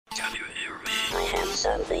Can you hear me? I have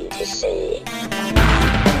something to say.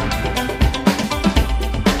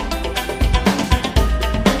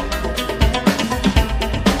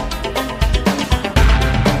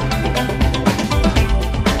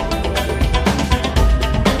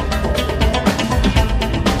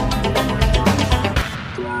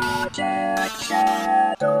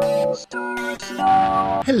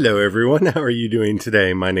 Hello everyone, how are you doing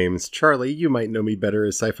today? My name's Charlie. You might know me better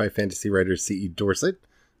as sci-fi fantasy writer C.E. Dorset,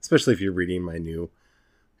 especially if you're reading my new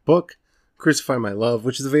book, Crucify My Love,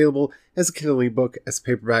 which is available as a Kindle ebook, as a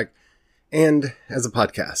paperback, and as a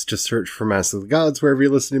podcast. Just search for Mask of the Gods. Wherever you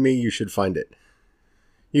listen to me, you should find it.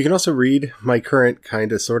 You can also read my current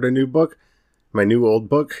kinda sorta new book, my new old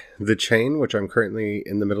book, The Chain, which I'm currently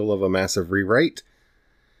in the middle of a massive rewrite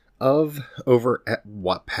of over at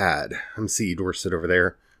Wattpad. I'm C.E. Dorset over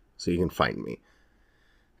there, so you can find me.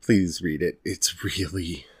 Please read it. It's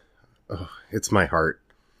really... it's my heart.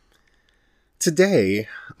 Today,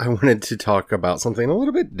 I wanted to talk about something a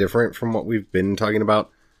little bit different from what we've been talking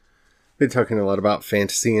about. Been talking a lot about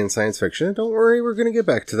fantasy and science fiction. Don't worry, we're going to get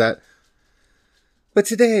back to that. But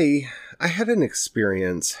today, I had an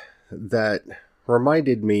experience that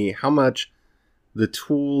reminded me how much the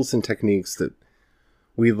tools and techniques that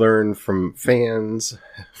we learn from fans,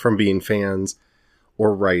 from being fans,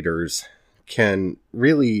 or writers, can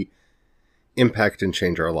really impact and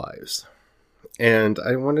change our lives. And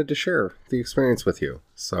I wanted to share the experience with you.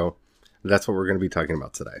 So that's what we're going to be talking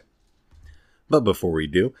about today. But before we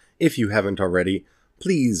do, if you haven't already,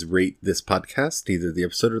 please rate this podcast, either the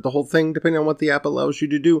episode or the whole thing, depending on what the app allows you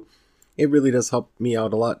to do. It really does help me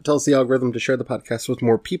out a lot. It tells the algorithm to share the podcast with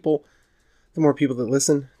more people. The more people that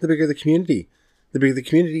listen, the bigger the community. The bigger the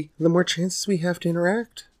community, the more chances we have to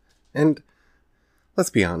interact. And let's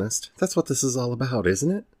be honest, that's what this is all about,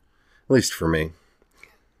 isn't it? At least for me.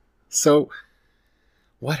 So,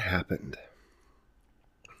 what happened?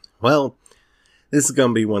 Well, this is going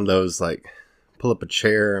to be one of those, pull up a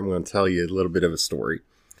chair, I'm going to tell you a little bit of a story.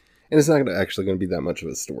 And it's not actually going to be that much of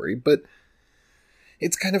a story, but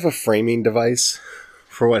it's kind of a framing device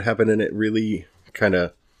for what happened, and it really kind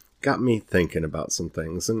of got me thinking about some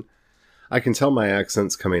things. And I can tell my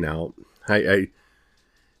accent's coming out. I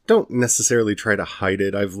don't necessarily try to hide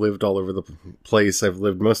it. I've lived all over the place. I've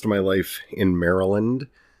lived most of my life in Maryland,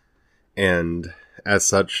 and as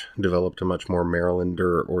such, developed a much more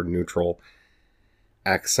Marylander or neutral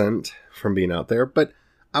accent from being out there. But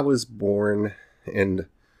I was born and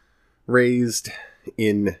raised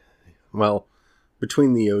in,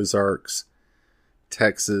 between the Ozarks,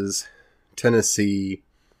 Texas, Tennessee.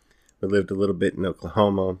 We lived a little bit in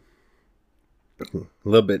Oklahoma. A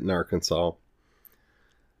little bit in Arkansas.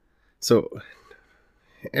 So,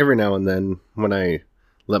 every now and then, when I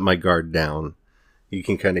let my guard down, you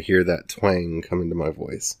can kind of hear that twang come into my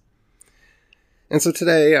voice. And so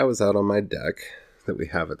today, I was out on my deck that we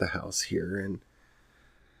have at the house here, and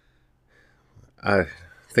I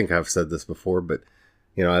think I've said this before, but,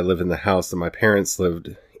 I live in the house that my parents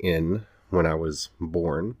lived in when I was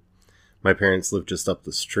born. My parents lived just up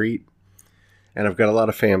the street, and I've got a lot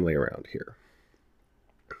of family around here.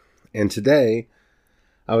 And today,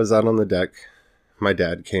 I was out on the deck. My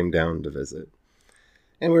dad came down to visit.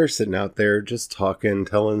 And we were sitting out there just talking,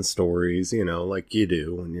 telling stories, like you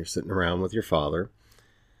do when you're sitting around with your father.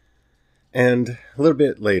 And a little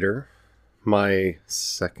bit later, my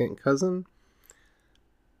second cousin,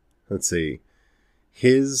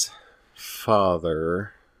 his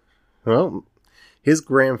father, his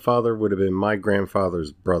grandfather would have been my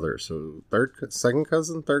grandfather's brother. So third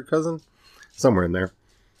cousin, somewhere in there.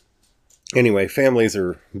 Anyway, families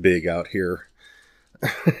are big out here.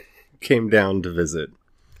 Came down to visit.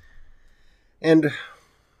 And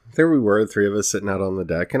there we were, the three of us sitting out on the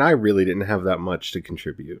deck, and I really didn't have that much to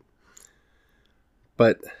contribute.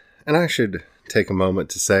 And I should take a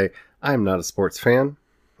moment to say, I am not a sports fan.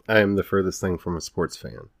 I am the furthest thing from a sports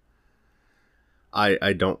fan.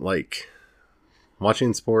 I don't like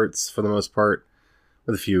watching sports for the most part,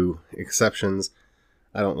 with a few exceptions.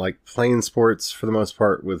 I don't like playing sports for the most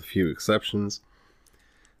part, with a few exceptions.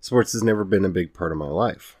 Sports has never been a big part of my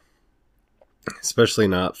life. Especially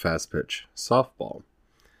not fast pitch softball.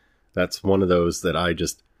 That's one of those that I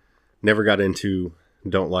just never got into,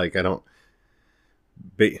 don't like. I don't...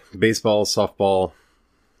 baseball, softball...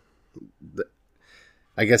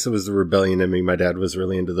 I guess it was the rebellion in me. My dad was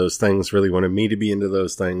really into those things, really wanted me to be into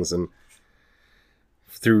those things, and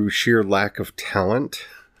through sheer lack of talent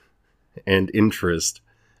and interest,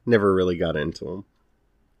 never really got into them.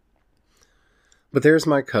 But there's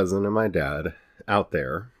my cousin and my dad out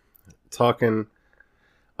there talking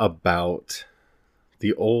about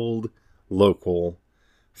the old local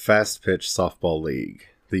fast pitch softball league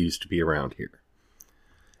that used to be around here.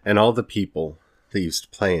 And all the people that used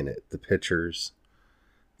to play in it, the pitchers,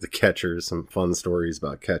 the catchers, some fun stories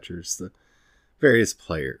about catchers, the various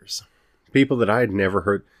players, people that I'd never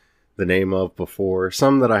heard the name of before,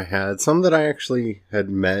 some that I had, some that I actually had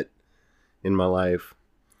met in my life.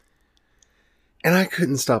 And I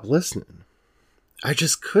couldn't stop listening. I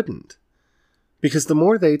just couldn't. Because the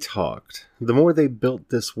more they talked, the more they built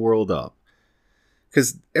this world up.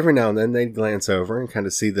 Because every now and then they'd glance over and kind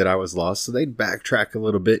of see that I was lost, so they'd backtrack a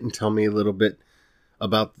little bit and tell me a little bit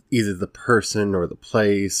about either the person or the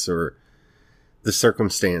place or the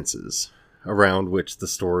circumstances around which the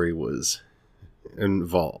story was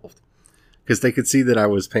involved. Because they could see that I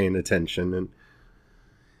was paying attention. And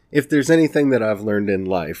if there's anything that I've learned in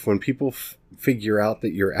life, when people figure out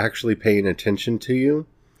that you're actually paying attention to you,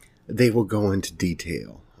 they will go into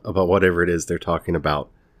detail about whatever it is they're talking about.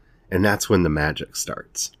 And that's when the magic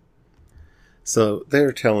starts. So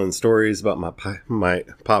they're telling stories about my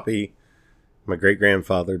poppy, my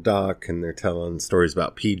great-grandfather, Doc, and they're telling stories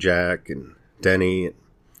about P-Jack and Denny. And,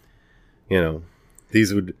 you know,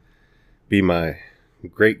 these would be my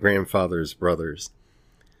great-grandfather's brothers.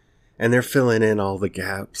 And they're filling in all the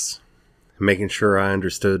gaps, making sure I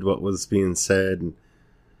understood what was being said, and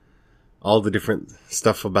all the different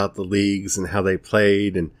stuff about the leagues and how they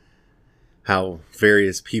played, and how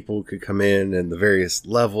various people could come in and the various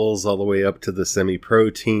levels all the way up to the semi-pro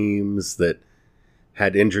teams that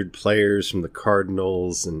had injured players from the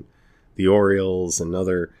Cardinals and the Orioles and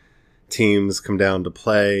other teams come down to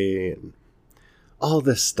play, and all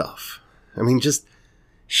this stuff. I mean, just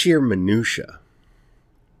sheer minutia.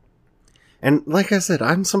 And like I said,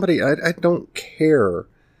 I'm somebody, I don't care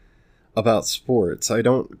about sports. I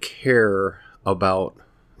don't care about,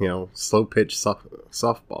 slow pitch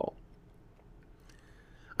softball.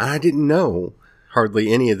 I didn't know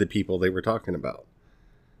hardly any of the people they were talking about.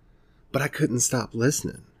 But I couldn't stop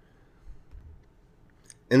listening.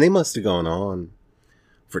 And they must have gone on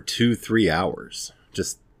for 2-3 hours,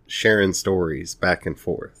 just sharing stories back and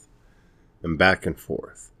forth. And back and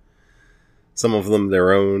forth. Some of them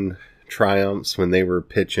their own triumphs when they were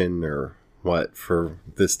pitching or what for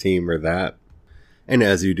this team or that. And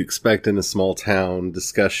as you'd expect in a small town,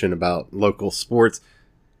 discussion about local sports,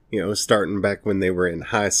 starting back when they were in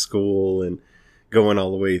high school and going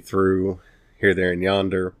all the way through here, there, and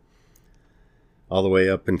yonder, all the way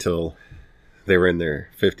up until they were in their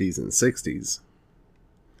 50s and 60s.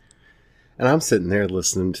 And I'm sitting there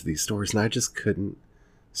listening to these stories, and I just couldn't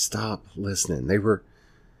stop listening.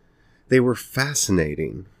 They were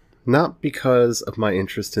fascinating, not because of my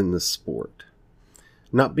interest in the sport,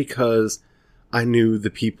 not because I knew the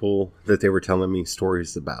people that they were telling me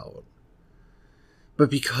stories about, but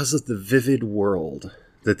because of the vivid world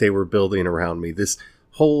that they were building around me, this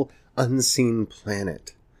whole unseen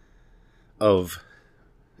planet of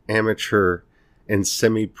amateur and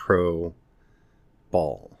semi-pro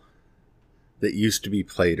ball that used to be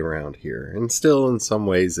played around here, and still in some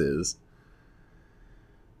ways is.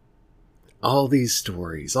 All these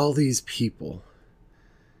stories, all these people,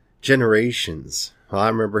 generations. Well, I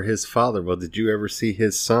remember his father. Well, did you ever see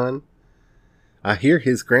his son? I hear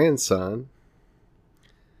his grandson.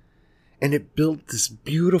 And it built this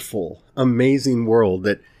beautiful, amazing world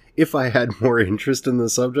that if I had more interest in the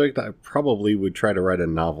subject, I probably would try to write a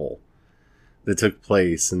novel that took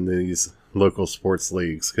place in these local sports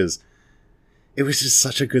leagues, because it was just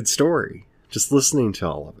such a good story, just listening to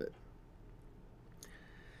all of it.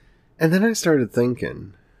 And then I started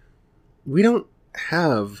thinking, we don't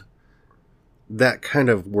have that kind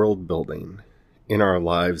of world building in our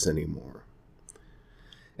lives anymore.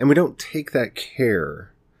 And we don't take that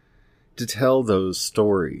care to tell those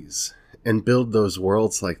stories and build those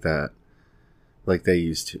worlds like that, like they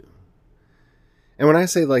used to. And when I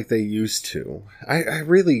say like they used to, I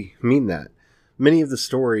really mean that. Many of the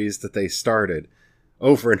stories that they started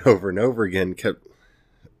over and over and over again kept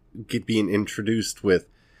being introduced with,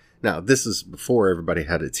 now this is before everybody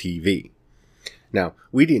had a TV. Now,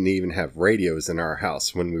 we didn't even have radios in our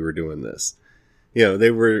house when we were doing this.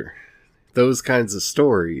 They were those kinds of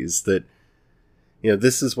stories that,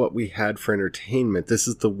 this is what we had for entertainment. This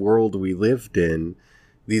is the world we lived in.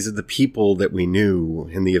 These are the people that we knew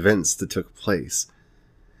and the events that took place.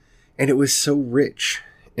 And it was so rich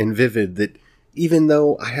and vivid that even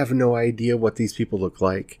though I have no idea what these people look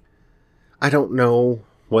like, I don't know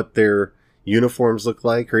what their uniforms look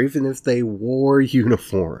like, or even if they wore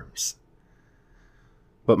uniforms.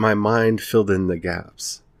 But my mind filled in the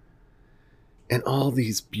gaps. And all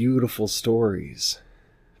these beautiful stories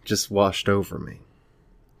just washed over me.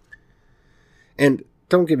 And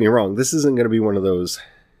don't get me wrong, this isn't going to be one of those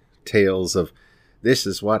tales of this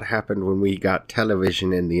is what happened when we got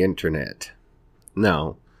television and the internet.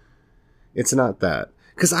 No, it's not that.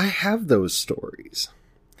 Because I have those stories.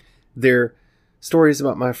 They're stories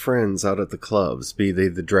about my friends out at the clubs, be they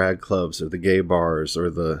the drag clubs or the gay bars or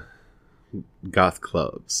the goth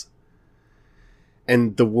clubs.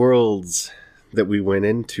 And the worlds that we went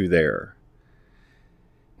into there.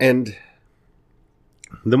 And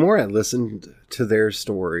the more I listened to their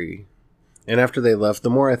story, and after they left, the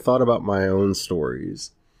more I thought about my own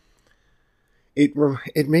stories, it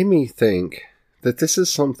made me think that this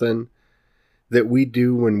is something that we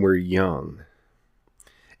do when we're young,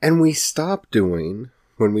 and we stop doing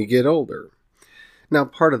when we get older. Now,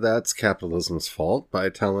 part of that's capitalism's fault by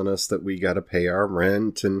telling us that we got to pay our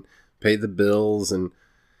rent and pay the bills, and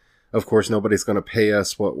of course nobody's going to pay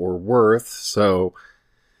us what we're worth, so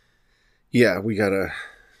yeah, we got to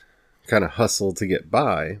kind of hustle to get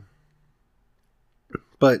by.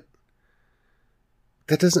 But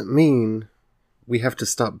that doesn't mean we have to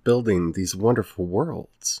stop building these wonderful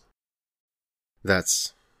worlds.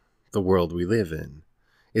 That's the world we live in.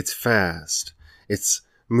 It's fast. It's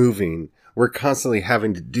moving. We're constantly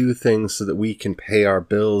having to do things so that we can pay our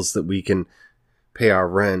bills, that we can pay our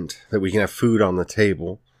rent, that we can have food on the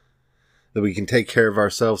table, that we can take care of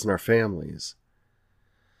ourselves and our families.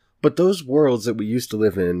 But those worlds that we used to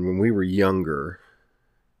live in when we were younger,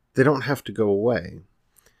 they don't have to go away.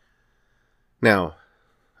 Now,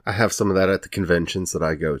 I have some of that at the conventions that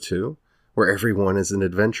I go to, where everyone is an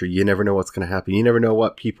adventure. You never know what's going to happen. You never know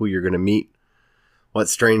what people you're going to meet, what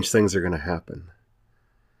strange things are going to happen.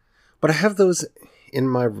 But I have those in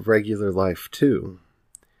my regular life too.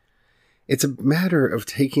 It's a matter of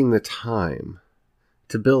taking the time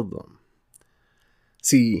to build them.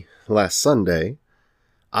 See, last Sunday,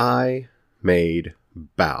 I made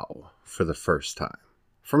Bao for the first time,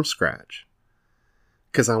 from scratch,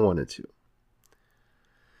 because I wanted to.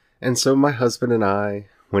 And so my husband and I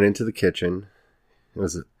went into the kitchen.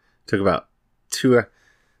 It took about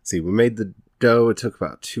we made the dough. It took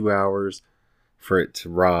about 2 hours for it to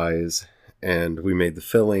rise, and we made the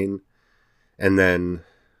filling, and then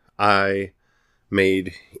I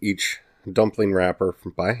made each dumpling wrapper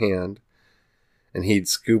by hand, and he'd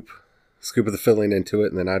scoop of the filling into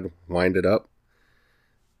it, and then I'd wind it up,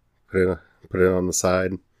 put it on the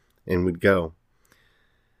side, and we'd go.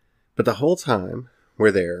 But the whole time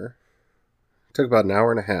we're there, it took about an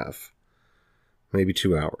hour and a half, maybe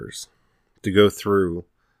 2 hours, to go through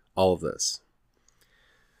all of this.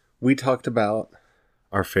 We talked about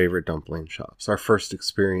our favorite dumpling shops, our first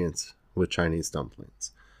experience with Chinese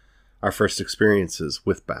dumplings, our first experiences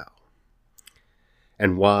with Bao,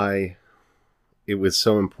 and why it was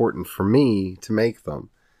so important for me to make them,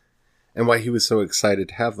 and why he was so excited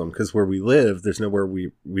to have them, because where we live, there's nowhere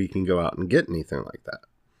we can go out and get anything like that.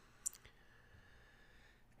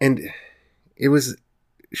 And it was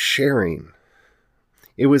sharing.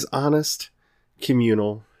 It was honest,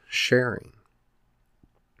 communal sharing.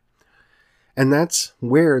 And that's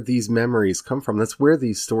where these memories come from. That's where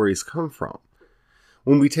these stories come from.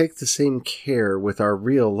 When we take the same care with our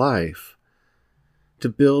real life to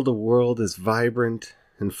build a world as vibrant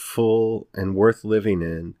and full and worth living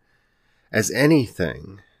in as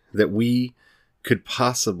anything that we could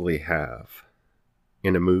possibly have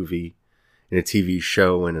in a movie, in a TV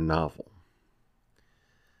show, in a novel.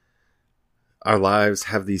 Our lives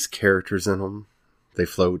have these characters in them. They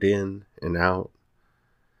float in and out.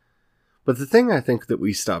 But the thing I think that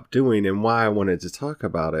we stopped doing, and why I wanted to talk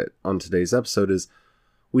about it on today's episode, is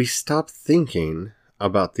we stopped thinking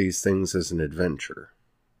about these things as an adventure.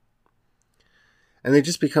 And they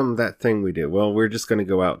just become that thing we do. Well, we're just going to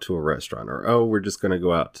go out to a restaurant, or, oh, we're just going to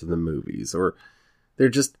go out to the movies, or they're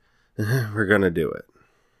just, we're going to do it.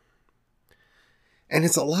 And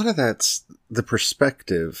it's a lot of that's the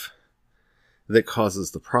perspective that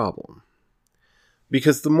causes the problem.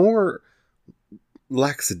 Because the more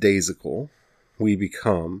lackadaisical we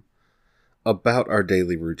become about our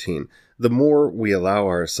daily routine, the more we allow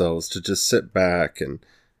ourselves to just sit back and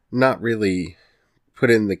not really put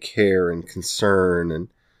in the care and concern and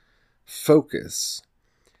focus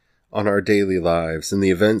on our daily lives and the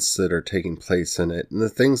events that are taking place in it and the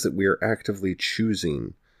things that we are actively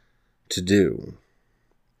choosing to do.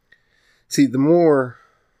 See, the more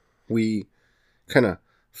we kind of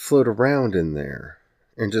float around in there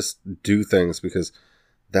and just do things because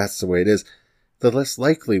that's the way it is, the less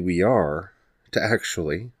likely we are to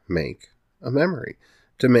actually make a memory,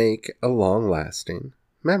 to make a long-lasting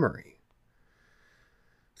memory.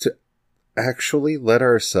 To actually let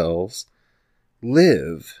ourselves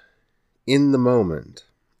live in the moment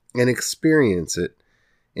and experience it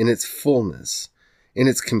in its fullness, in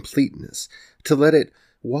its completeness, to let it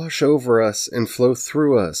wash over us and flow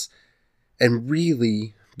through us and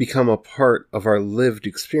really become a part of our lived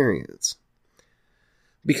experience.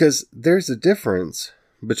 Because there's a difference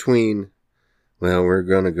between, well, we're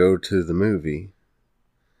going to go to the movie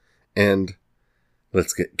and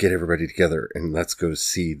let's get everybody together and let's go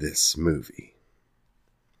see this movie.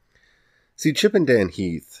 See, Chip and Dan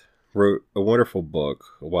Heath wrote a wonderful book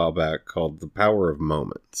a while back called The Power of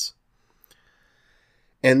Moments.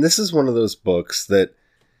 And this is one of those books that,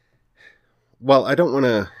 while I don't want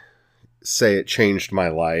to say it changed my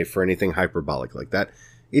life or anything hyperbolic like that,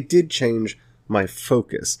 it did change my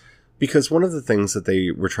focus. Because one of the things that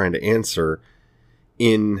they were trying to answer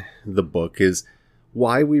in the book is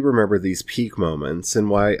why we remember these peak moments and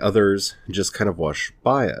why others just kind of wash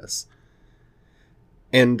by us.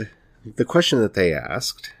 And the question that they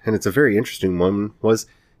asked, and it's a very interesting one, was,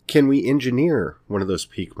 can we engineer one of those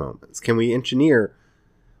peak moments? Can we engineer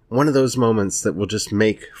one of those moments that will just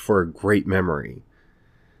make for a great memory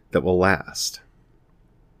that will last?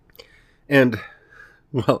 And,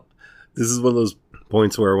 well, this is one of those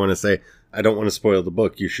points where I want to say, I don't want to spoil the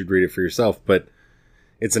book. You should read it for yourself, but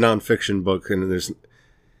it's a nonfiction book, and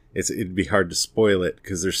it'd be hard to spoil it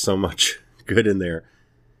because there's so much good in there.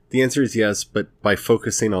 The answer is yes, but by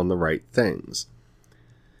focusing on the right things.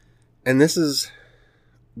 And this is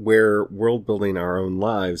where world building our own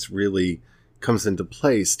lives really comes into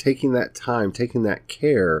place, taking that time, taking that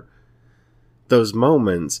care, those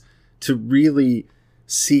moments to really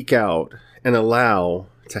seek out and allow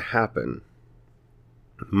to happen.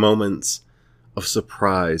 Moments of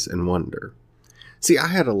surprise and wonder. See, I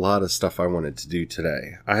had a lot of stuff I wanted to do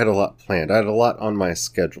today. I had a lot planned. I had a lot on my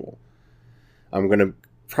schedule. I'm going to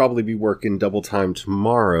probably be working double time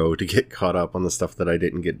tomorrow to get caught up on the stuff that I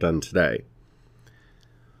didn't get done today.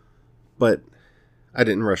 But I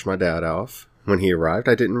didn't rush my dad off when he arrived.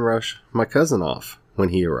 I didn't rush my cousin off when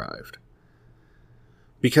he arrived.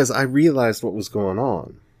 Because I realized what was going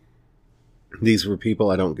on. These were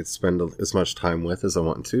people I don't get to spend as much time with as I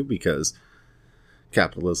want to because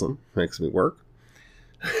capitalism makes me work.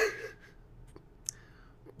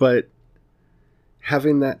 But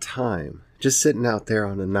having that time, just sitting out there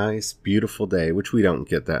on a nice, beautiful day, which we don't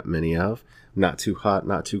get that many of, not too hot,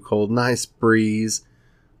 not too cold, nice breeze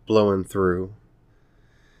blowing through.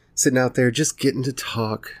 Sitting out there, just getting to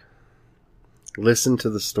talk, listen to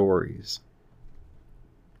the stories.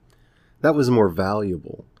 That was more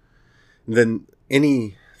valuable than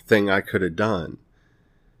anything I could have done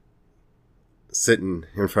sitting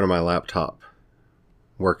in front of my laptop,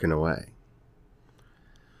 working away.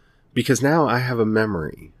 Because now I have a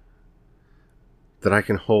memory that I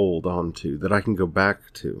can hold on to, that I can go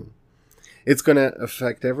back to. It's going to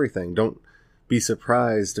affect everything. Don't be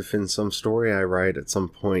surprised if in some story I write at some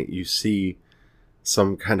point you see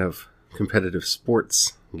some kind of competitive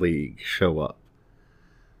sports league show up.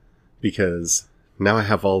 Because now I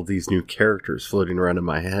have all these new characters floating around in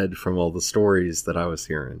my head from all the stories that I was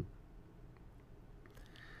hearing.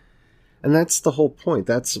 And that's the whole point.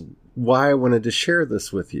 That's why I wanted to share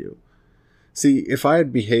this with you. See, if I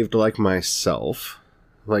had behaved like myself,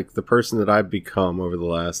 like the person that I've become over the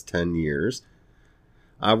last 10 years,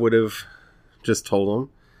 I would have just told them,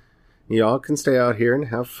 y'all can stay out here and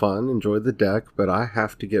have fun, enjoy the deck, but I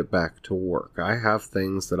have to get back to work. I have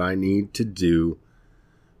things that I need to do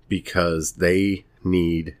because they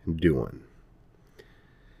need doing.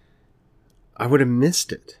 I would have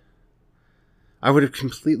missed it. I would have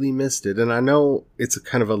completely missed it. And I know it's a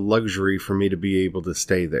kind of a luxury for me to be able to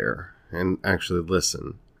stay there and actually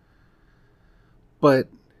listen. But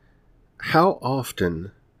how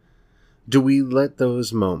often do we let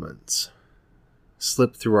those moments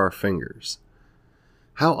slip through our fingers?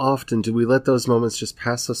 How often do we let those moments just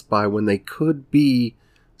pass us by when they could be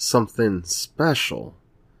something special?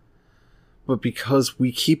 But because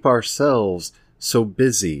we keep ourselves so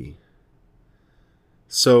busy,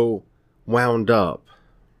 so wound up,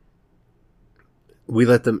 we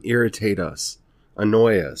let them irritate us,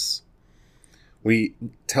 annoy us. We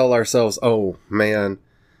tell ourselves, oh man,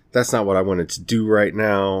 that's not what I wanted to do right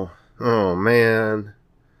now. Oh man.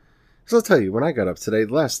 So I'll tell you, when I got up today,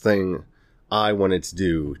 the last thing I wanted to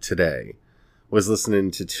do today was listening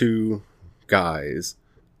to two guys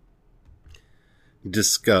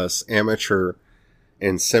discuss amateur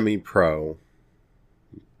and semi-pro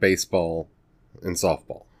baseball and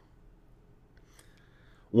softball.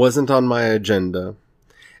 Wasn't on my agenda.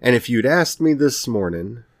 And if you'd asked me this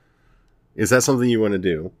morning, is that something you want to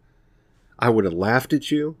do? I would have laughed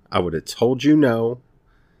at you. I would have told you no.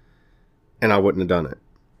 And I wouldn't have done it.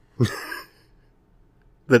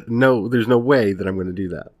 There's no way that I'm going to do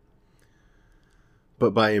that.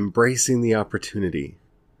 but by embracing the opportunity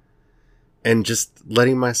and just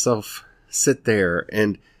letting myself sit there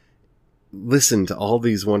and listen to all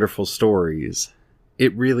these wonderful stories,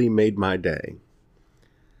 it really made my day.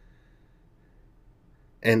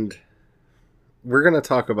 And we're going to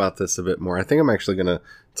talk about this a bit more. I think I'm actually going to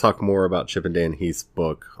talk more about Chip and Dan Heath's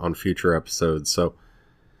book on future episodes. So,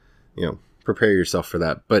 prepare yourself for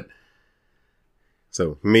that.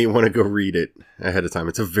 So you may want to go read it ahead of time.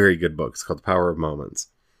 It's a very good book. It's called The Power of Moments.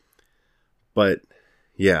 But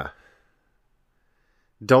yeah,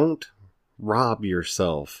 don't rob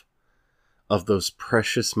yourself of those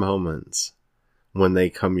precious moments when they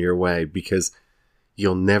come your way, because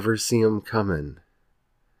you'll never see them coming.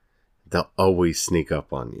 They'll always sneak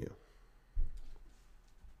up on you.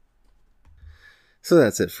 So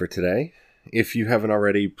that's it for today. If you haven't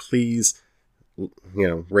already, please,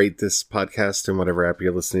 rate this podcast in whatever app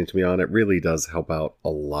you're listening to me on. It really does help out a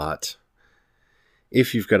lot.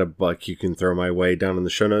 If you've got a buck you can throw my way, down in the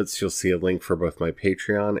show notes, you'll see a link for both my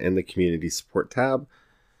Patreon and the community support tab.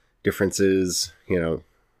 Difference is,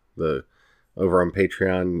 over on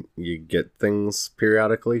Patreon, you get things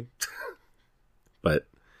periodically, but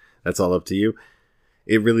that's all up to you.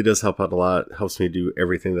 It really does help out a lot. It helps me do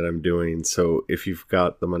everything that I'm doing. So if you've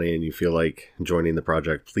got the money and you feel like joining the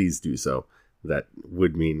project, please do so. That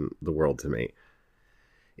would mean the world to me.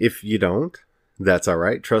 If you don't, that's all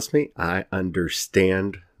right. Trust me, I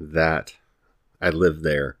understand that. I live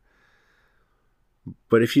there.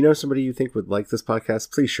 But if you know somebody you think would like this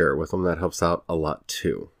podcast, please share it with them. That helps out a lot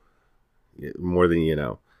too. More than you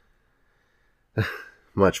know.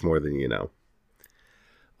 Much more than you know.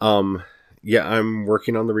 Yeah, I'm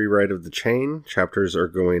working on the rewrite of The Chain. Chapters are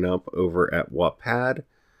going up over at Wattpad.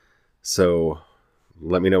 So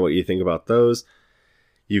let me know what you think about those.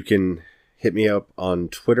 You can hit me up on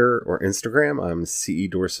Twitter or Instagram. I'm CE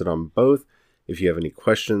Dorset on both. If you have any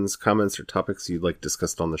questions, comments, or topics you'd like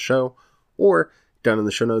discussed on the show, or down in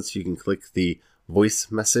the show notes, you can click the voice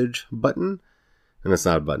message button. And it's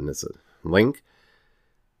not a button, it's a link.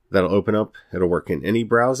 That'll open up. It'll work in any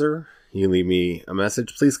browser. You leave me a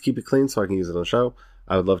message. Please keep it clean so I can use it on the show.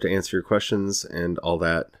 I would love to answer your questions and all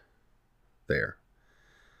that there.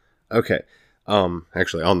 Okay.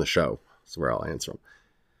 Actually, on the show is where I'll answer them.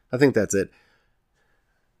 I think that's it.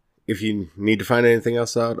 If you need to find anything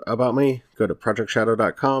else out about me, go to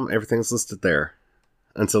projectshadow.com. Everything's listed there.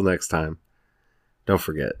 Until next time, don't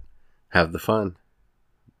forget, have the fun.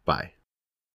 Bye.